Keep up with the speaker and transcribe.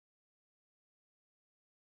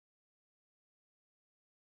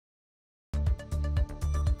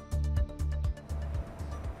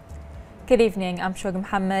Good evening, I'm Shog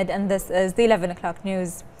Mohammed and this is the 11 o'clock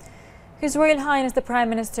news. His Royal Highness the Prime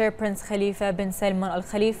Minister Prince Khalifa bin Salman Al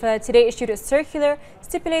Khalifa today issued a circular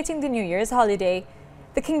stipulating the New Year's holiday.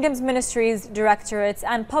 The Kingdom's ministries, directorates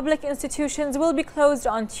and public institutions will be closed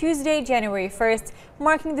on Tuesday, January 1st,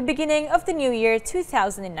 marking the beginning of the new year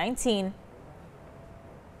 2019.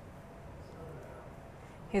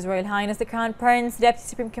 His Royal Highness the Crown Prince, Deputy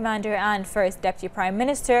Supreme Commander and First Deputy Prime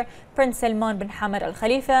Minister Prince Salman bin Hamad Al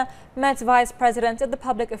Khalifa met Vice President of the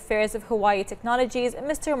Public Affairs of Hawaii Technologies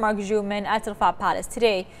Mr. Mark Juman at Rafah Palace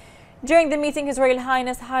today. During the meeting, His Royal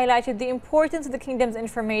Highness highlighted the importance of the Kingdom's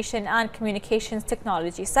information and communications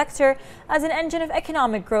technology sector as an engine of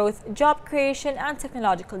economic growth, job creation and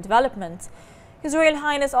technological development. His Royal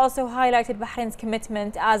Highness also highlighted Bahrain's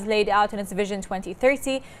commitment as laid out in its Vision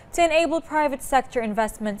 2030 to enable private sector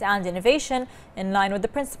investment and innovation in line with the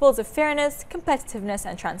principles of fairness, competitiveness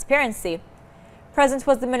and transparency. Present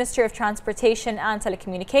was the Minister of Transportation and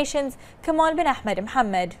Telecommunications, Kamal bin Ahmed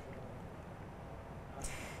Mohammed.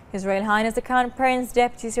 His Royal Highness the Crown Prince,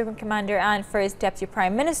 Deputy Supreme Commander and First Deputy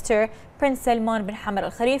Prime Minister Prince Salman bin Hamad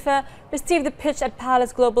Al Khalifa received the Pitch at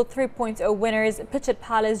Palace Global 3.0 winners, Pitch at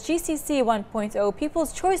Palace GCC 1.0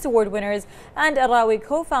 People's Choice Award winners and Arawi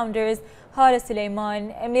co-founders Hala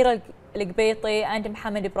Suleiman, Emir Al-Gbaiti and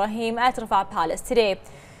Mohammed Ibrahim at Rafah Palace today.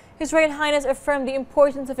 His Royal Highness affirmed the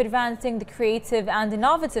importance of advancing the creative and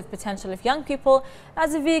innovative potential of young people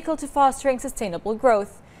as a vehicle to fostering sustainable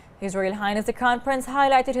growth. His Royal Highness the Crown Prince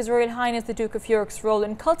highlighted His Royal Highness the Duke of York's role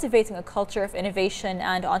in cultivating a culture of innovation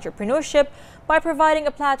and entrepreneurship by providing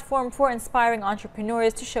a platform for inspiring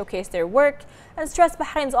entrepreneurs to showcase their work and stressed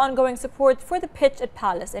Bahrain's ongoing support for the Pitch at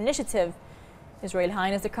Palace initiative. His Royal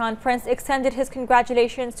Highness the Crown Prince extended his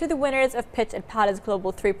congratulations to the winners of Pitch at Palace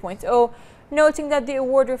Global 3.0, noting that the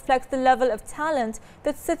award reflects the level of talent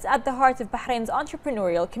that sits at the heart of Bahrain's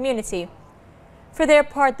entrepreneurial community. For their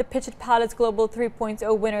part, the Pitch at Palace Global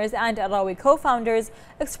 3.0 winners and Arawi co-founders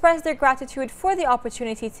expressed their gratitude for the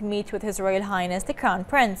opportunity to meet with His Royal Highness the Crown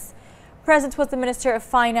Prince. Present was the Minister of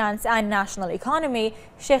Finance and National Economy,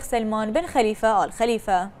 Sheikh Salman bin Khalifa Al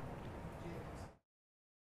Khalifa.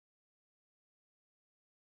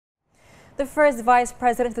 The first Vice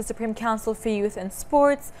President of the Supreme Council for Youth and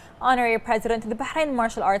Sports, Honorary President of the Bahrain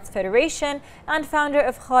Martial Arts Federation and founder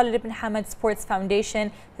of Khalid bin Hamad Sports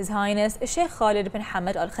Foundation, His Highness Sheikh Khalid bin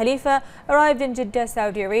Hamad Al Khalifa arrived in Jeddah,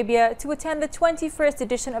 Saudi Arabia to attend the 21st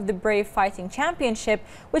edition of the Brave Fighting Championship,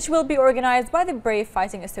 which will be organized by the Brave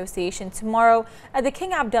Fighting Association tomorrow at the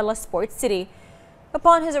King Abdullah Sports City.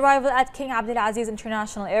 Upon his arrival at King Abdulaziz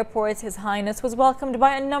International Airport, His Highness was welcomed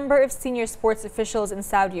by a number of senior sports officials in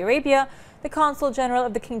Saudi Arabia, the Consul General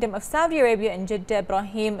of the Kingdom of Saudi Arabia in Jeddah,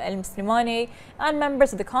 Ibrahim Al-Muslimani, and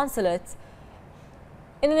members of the consulate.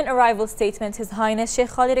 In an arrival statement, His Highness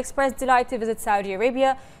Sheikh Khalid expressed delight to visit Saudi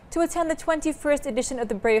Arabia to attend the 21st edition of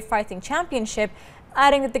the Brave Fighting Championship,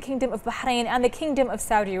 adding that the Kingdom of Bahrain and the Kingdom of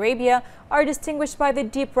Saudi Arabia are distinguished by the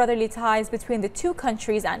deep brotherly ties between the two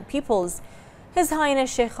countries and peoples. His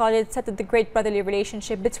Highness Sheikh Khalid said that the great brotherly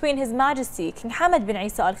relationship between His Majesty King Hamad bin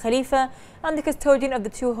Isa Al Khalifa and the custodian of the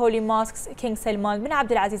two holy mosques, King Salman bin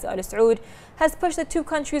Abdulaziz Al Saud, has pushed the two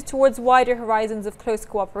countries towards wider horizons of close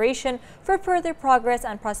cooperation for further progress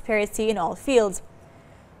and prosperity in all fields.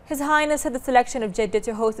 His Highness said the selection of Jeddah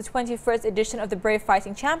to host the 21st edition of the Brave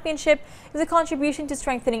Fighting Championship is a contribution to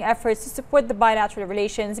strengthening efforts to support the bilateral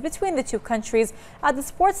relations between the two countries at the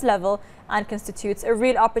sports level and constitutes a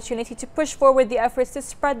real opportunity to push forward the efforts to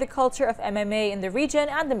spread the culture of MMA in the region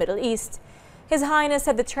and the Middle East. His Highness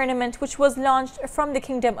said the tournament, which was launched from the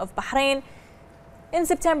Kingdom of Bahrain in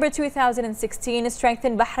September 2016,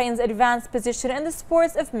 strengthened Bahrain's advanced position in the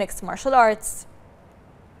sports of mixed martial arts.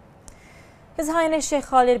 His Highness Sheikh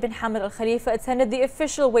Khalid bin Hamad Al Khalifa attended the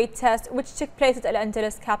official weight test, which took place at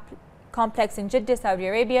Al-Andalus complex in Jeddah, Saudi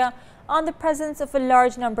Arabia, on the presence of a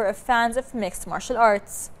large number of fans of mixed martial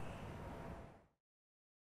arts.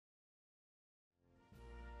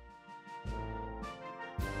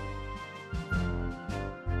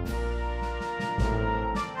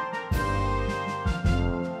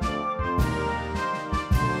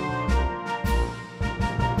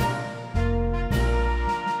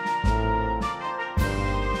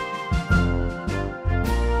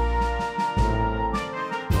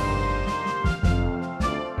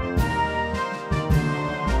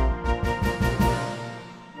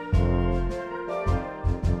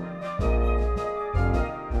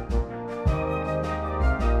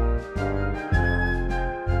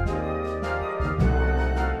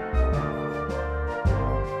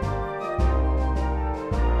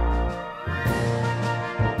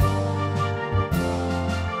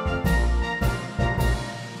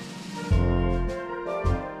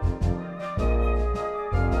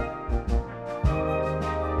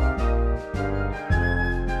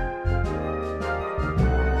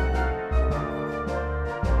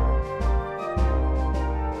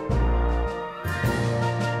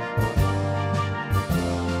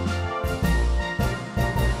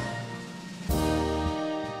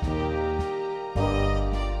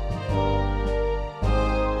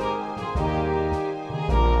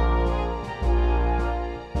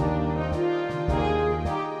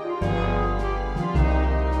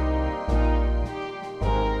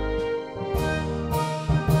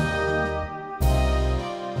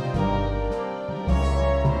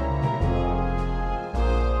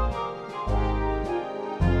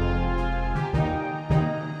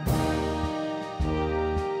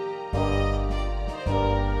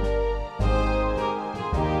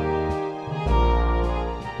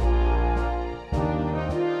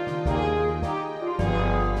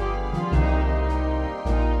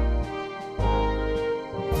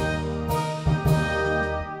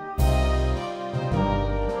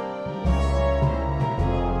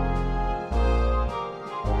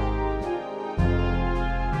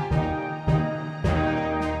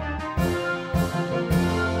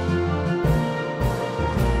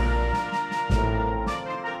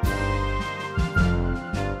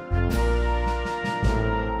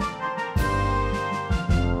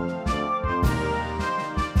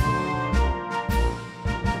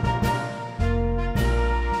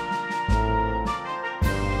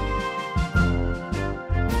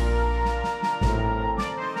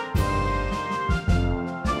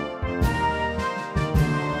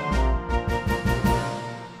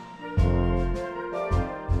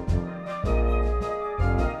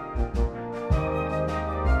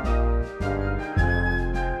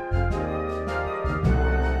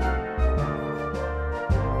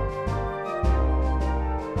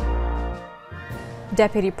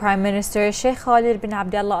 Deputy Prime Minister Sheikh Khalid bin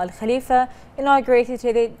Abdullah Al Khalifa inaugurated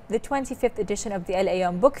today the 25th edition of the Al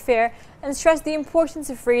Ayyam Book Fair and stressed the importance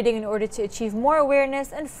of reading in order to achieve more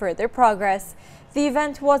awareness and further progress. The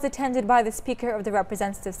event was attended by the Speaker of the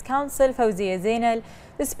Representatives Council, Fawziya Zainal,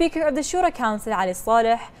 the Speaker of the Shura Council, Ali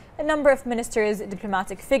Saleh, a number of ministers,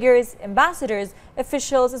 diplomatic figures, ambassadors,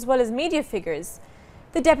 officials, as well as media figures.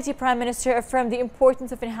 The Deputy Prime Minister affirmed the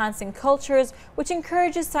importance of enhancing cultures, which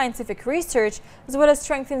encourages scientific research as well as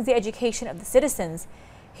strengthens the education of the citizens.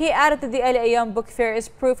 He added that the Al Ayyam Book Fair is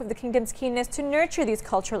proof of the Kingdom's keenness to nurture these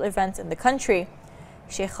cultural events in the country.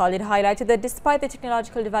 Sheikh Khalid highlighted that despite the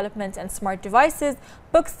technological development and smart devices,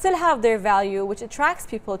 books still have their value, which attracts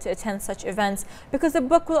people to attend such events because a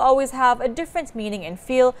book will always have a different meaning and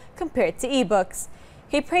feel compared to e-books.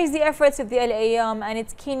 He praised the efforts of the Al Ayyam and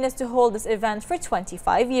its keenness to hold this event for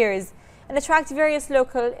 25 years and attract various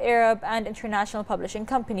local, Arab and international publishing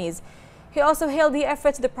companies. He also hailed the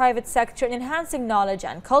efforts of the private sector in enhancing knowledge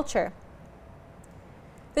and culture.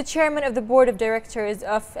 The chairman of the board of directors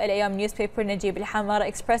of Al Ayyam newspaper, Najib Al Hamara,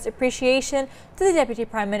 expressed appreciation to the Deputy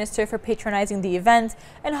Prime Minister for patronizing the event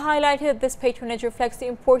and highlighted that this patronage reflects the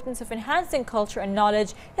importance of enhancing culture and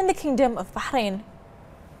knowledge in the Kingdom of Bahrain.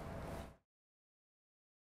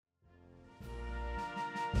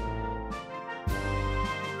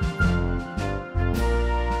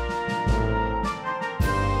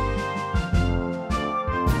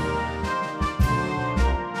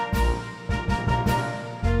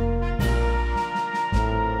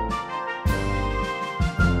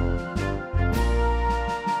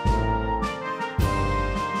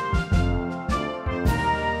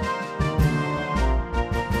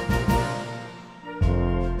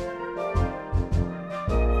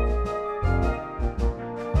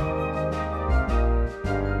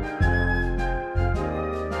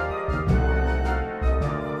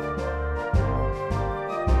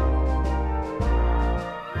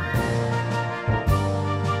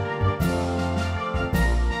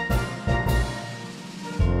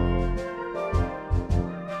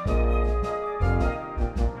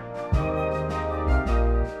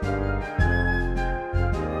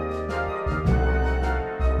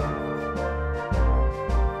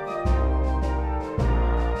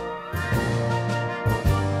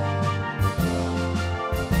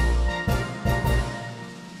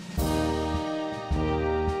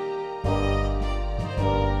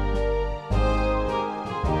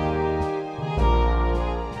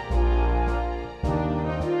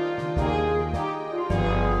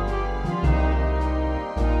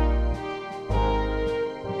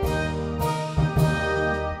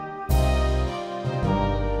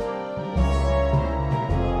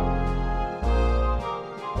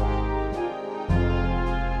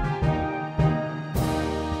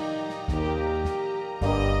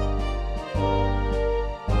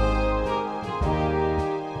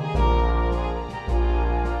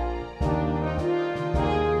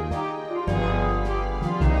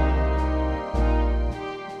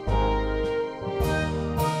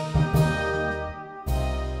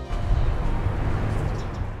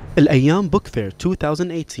 Al Ayyam Book Fair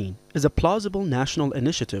 2018 is a plausible national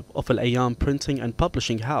initiative of Al Ayyam Printing and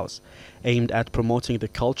Publishing House aimed at promoting the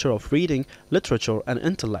culture of reading, literature and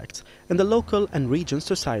intellect in the local and region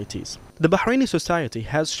societies. The Bahraini society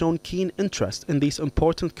has shown keen interest in these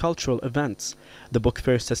important cultural events. The book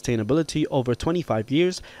fair's sustainability over 25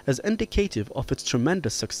 years is indicative of its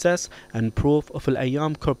tremendous success and proof of Al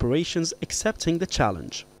Ayyam Corporation's accepting the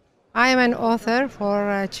challenge. I am an author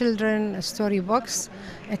for children storybooks.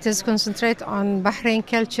 It is concentrated on Bahrain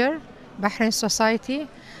culture, Bahrain society,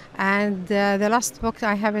 and the last book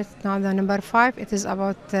I have it now, the number 5. It is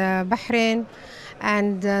about Bahrain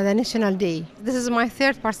and the National Day. This is my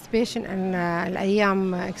third participation in Al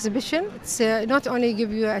Ayyam exhibition. It's not only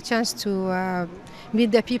give you a chance to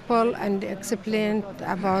meet the people and explain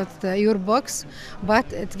about your books, but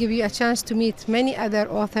it gives you a chance to meet many other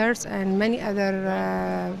authors and many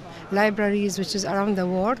other libraries which is around the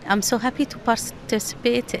world. I'm so happy to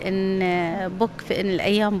participate in Al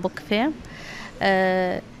Ayyam Book Fair.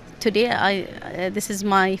 Today, this is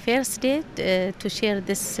my first day to share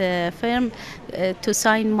this film, to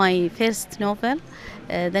sign my first novel.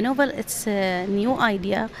 The novel, it's a new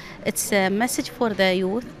idea. It's a message for the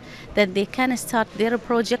youth that they can start their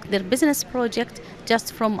project, their business project,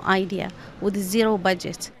 just from idea with zero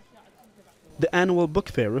budget. The annual book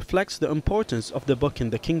fair reflects the importance of the book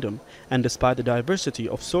in the kingdom, and despite the diversity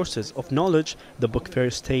of sources of knowledge, the book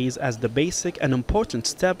fair stays as the basic and important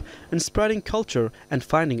step in spreading culture and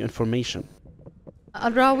finding information.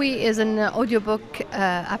 Al-Rawi is an audiobook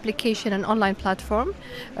application and online platform.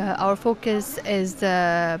 Our focus is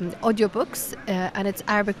audiobooks and its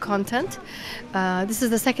Arabic content. This is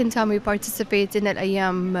the second time we participate in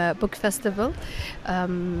Al-Ayyam Book Festival.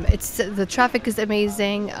 The traffic is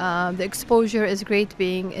amazing. The exposure is great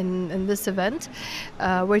being in this event.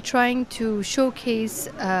 We're trying to showcase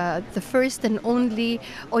the first and only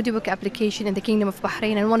audiobook application in the Kingdom of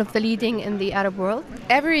Bahrain and one of the leading in the Arab world.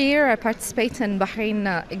 Every year I participate in Bahrain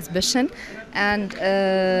exhibition, and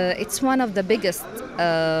it's one of the biggest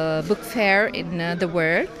book fair in the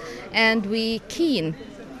world, and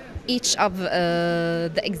each of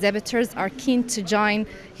the exhibitors are keen to join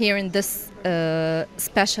here in this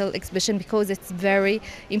special exhibition because it's very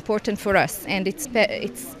important for us, and it's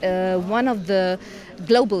one of the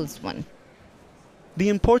global one. The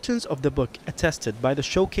importance of the book attested by the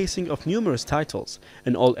showcasing of numerous titles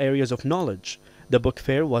in all areas of knowledge. The book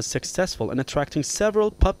fair was successful in attracting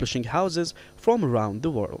several publishing houses from around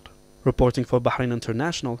the world. Reporting for Bahrain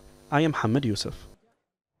International, I am Hamad Yusuf.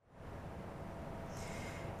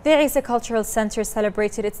 The Isa Cultural Center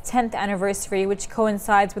celebrated its 10th anniversary, which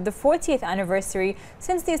coincides with the 40th anniversary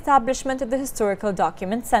since the establishment of the Historical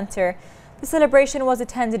Document Center. The celebration was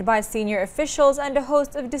attended by senior officials and a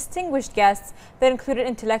host of distinguished guests that included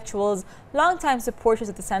intellectuals, longtime supporters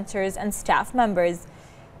of the centers, and staff members.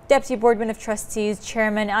 Deputy Boardman of Trustees,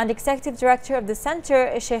 Chairman and Executive Director of the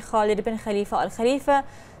Center, Sheikh Khalid bin Khalifa Al Khalifa,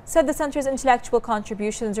 said the Center's intellectual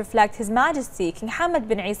contributions reflect His Majesty King Hamad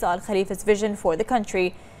bin Isa Al Khalifa's vision for the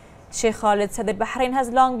country. Sheikh Khalid said that Bahrain has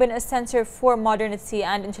long been a center for modernity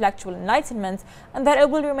and intellectual enlightenment, and that it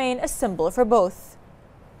will remain a symbol for both.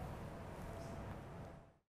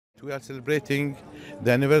 We are celebrating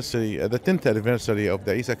the 10th anniversary of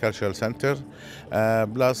the Isa Cultural Center.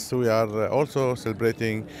 Plus, we are also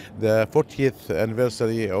celebrating the 40th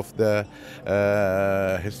anniversary of the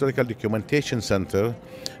Historical Documentation Center,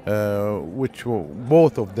 which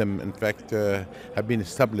both of them, in fact, have been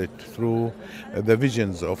established through the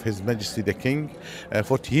visions of His Majesty the King.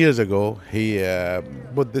 40 years ago, he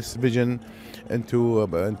put this vision into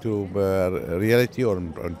reality or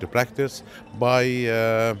into practice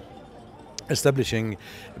by establishing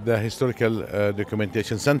the Historical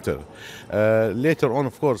Documentation Center. Later on,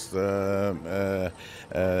 of course, 10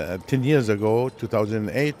 years ago,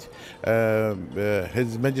 2008,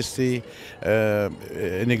 His Majesty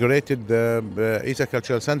inaugurated the Isa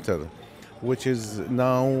Cultural Center, which is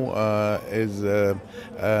now is a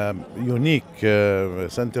unique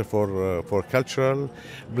center for cultural,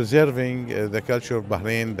 preserving the culture of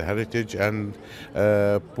Bahrain, the heritage, and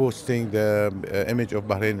posting the image of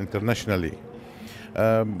Bahrain internationally.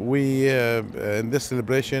 In this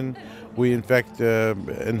celebration, we in fact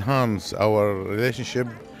enhance our relationship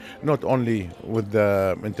not only with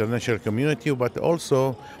the international community, but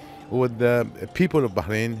also with the people of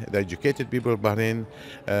Bahrain, the educated people of Bahrain,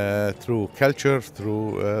 through culture,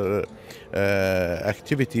 through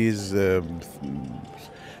activities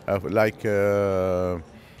like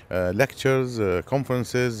lectures,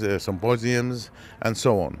 conferences, symposiums, and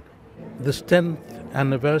so on. This 10th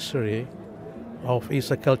anniversary of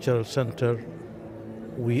Isa Cultural Center,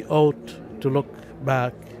 we ought to look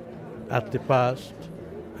back at the past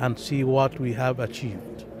and see what we have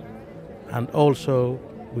achieved, and also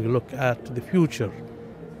we look at the future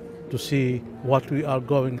to see what we are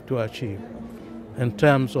going to achieve. In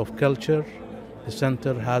terms of culture, the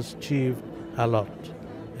center has achieved a lot.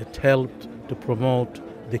 It helped to promote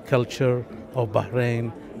the culture of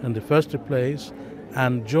Bahrain in the first place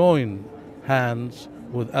and join hands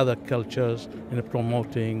with other cultures in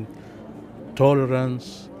promoting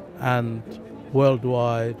tolerance and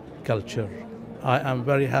worldwide culture. I am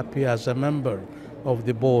very happy as a member of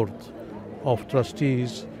the board of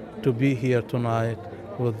trustees to be here tonight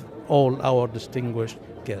with all our distinguished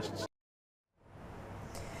guests.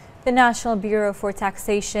 The National Bureau for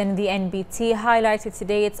Taxation, the NBT, highlighted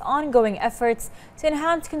today its ongoing efforts to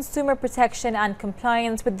enhance consumer protection and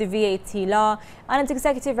compliance with the VAT law and its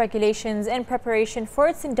executive regulations in preparation for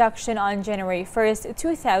its induction on January 1st,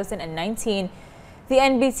 2019. The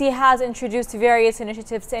NBT has introduced various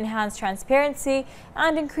initiatives to enhance transparency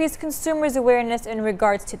and increase consumers' awareness in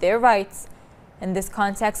regards to their rights. In this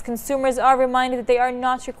context, consumers are reminded that they are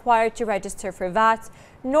not required to register for VAT,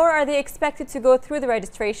 nor are they expected to go through the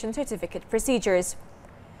registration certificate procedures.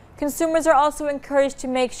 Consumers are also encouraged to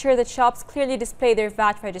make sure that shops clearly display their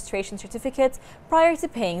VAT registration certificates prior to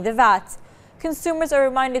paying the VAT. consumers are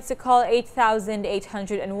reminded to call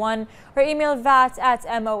 8801 or email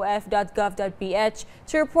vat@mof.gov.bh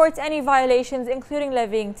to report any violations, including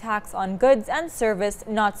levying tax on goods and service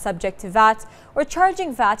not subject to VAT or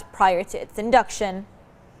charging VAT prior to its induction.